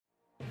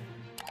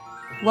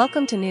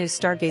Welcome to News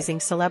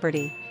Stargazing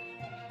Celebrity.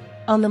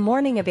 On the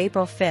morning of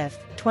April 5,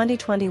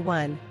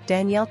 2021,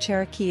 Danielle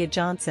Cherakiyah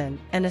Johnson,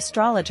 an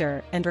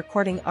astrologer and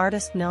recording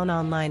artist known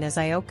online as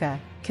Ayoka,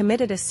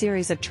 committed a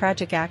series of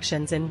tragic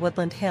actions in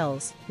Woodland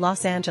Hills,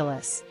 Los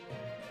Angeles.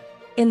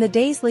 In the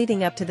days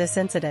leading up to this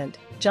incident,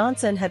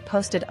 Johnson had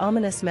posted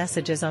ominous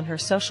messages on her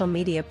social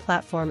media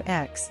platform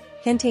X,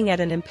 hinting at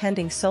an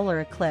impending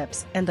solar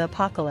eclipse and the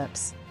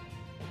apocalypse.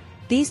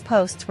 These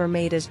posts were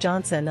made as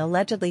Johnson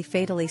allegedly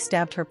fatally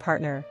stabbed her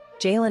partner,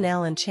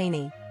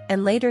 Chaney,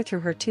 and later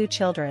threw her two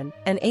children,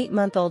 an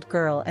 8-month-old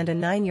girl and a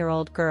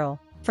 9-year-old girl,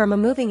 from a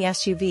moving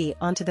SUV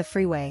onto the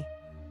freeway.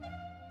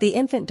 The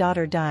infant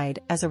daughter died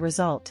as a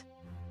result.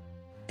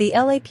 The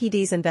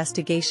LAPD's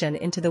investigation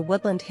into the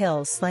Woodland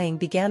Hills slaying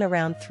began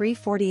around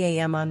 3:40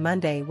 a.m. on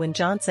Monday when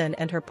Johnson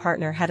and her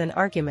partner had an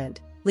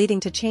argument,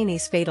 leading to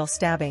Chaney's fatal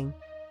stabbing.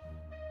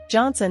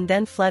 Johnson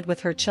then fled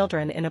with her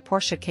children in a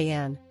Porsche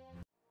Cayenne.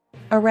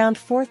 Around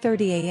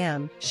 4:30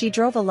 a.m., she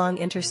drove along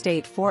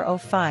Interstate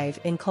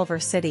 405 in Culver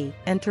City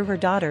and threw her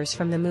daughters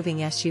from the moving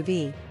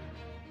SUV.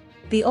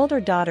 The older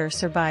daughter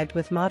survived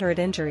with moderate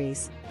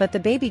injuries, but the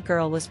baby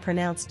girl was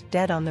pronounced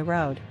dead on the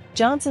road.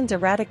 Johnson's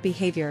erratic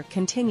behavior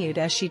continued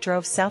as she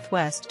drove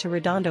southwest to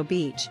Redondo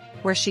Beach,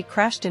 where she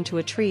crashed into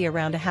a tree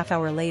around a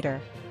half-hour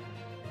later.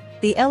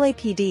 The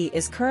LAPD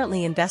is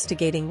currently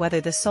investigating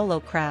whether the solo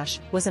crash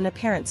was an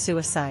apparent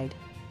suicide.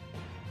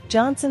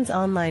 Johnson's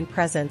online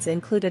presence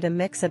included a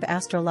mix of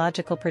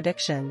astrological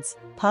predictions,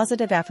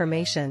 positive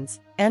affirmations,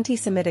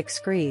 anti-Semitic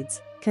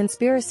screeds,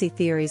 conspiracy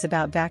theories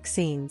about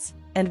vaccines,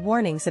 and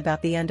warnings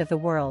about the end of the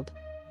world.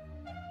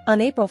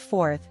 On April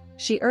 4,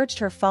 she urged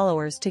her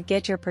followers to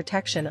get your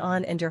protection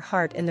on and your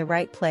heart in the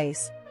right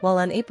place, while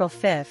on April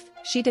 5,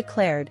 she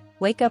declared,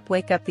 wake up,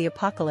 the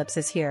apocalypse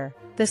is here."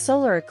 The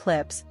solar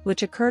eclipse,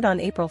 which occurred on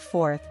April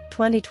 4,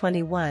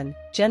 2021,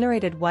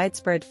 generated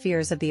widespread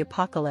fears of the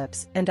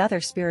apocalypse and other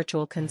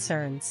spiritual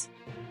concerns.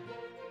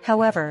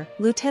 However,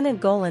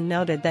 Lieutenant Golan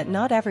noted that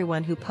not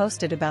everyone who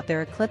posted about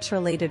their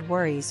eclipse-related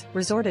worries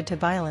resorted to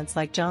violence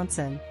like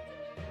Johnson.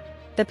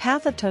 The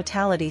path of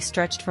totality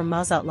stretched from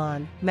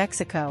Mazatlan,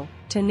 Mexico,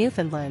 to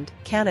Newfoundland,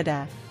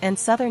 Canada, and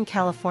Southern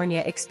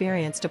California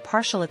experienced a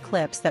partial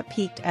eclipse that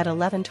peaked at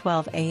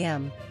 11:12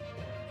 a.m.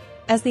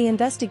 As the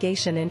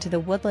investigation into the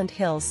Woodland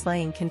Hills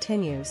slaying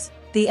continues,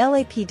 the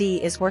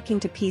LAPD is working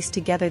to piece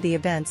together the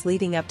events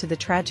leading up to the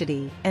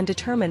tragedy and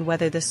determine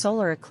whether the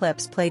solar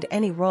eclipse played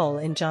any role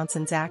in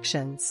Johnson's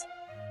actions.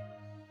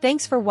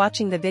 Thanks for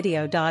watching the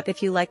video.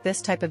 If you like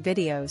this type of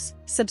videos,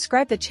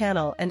 subscribe the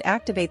channel and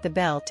activate the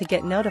bell to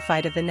get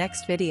notified of the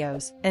next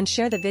videos, and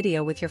share the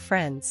video with your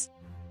friends.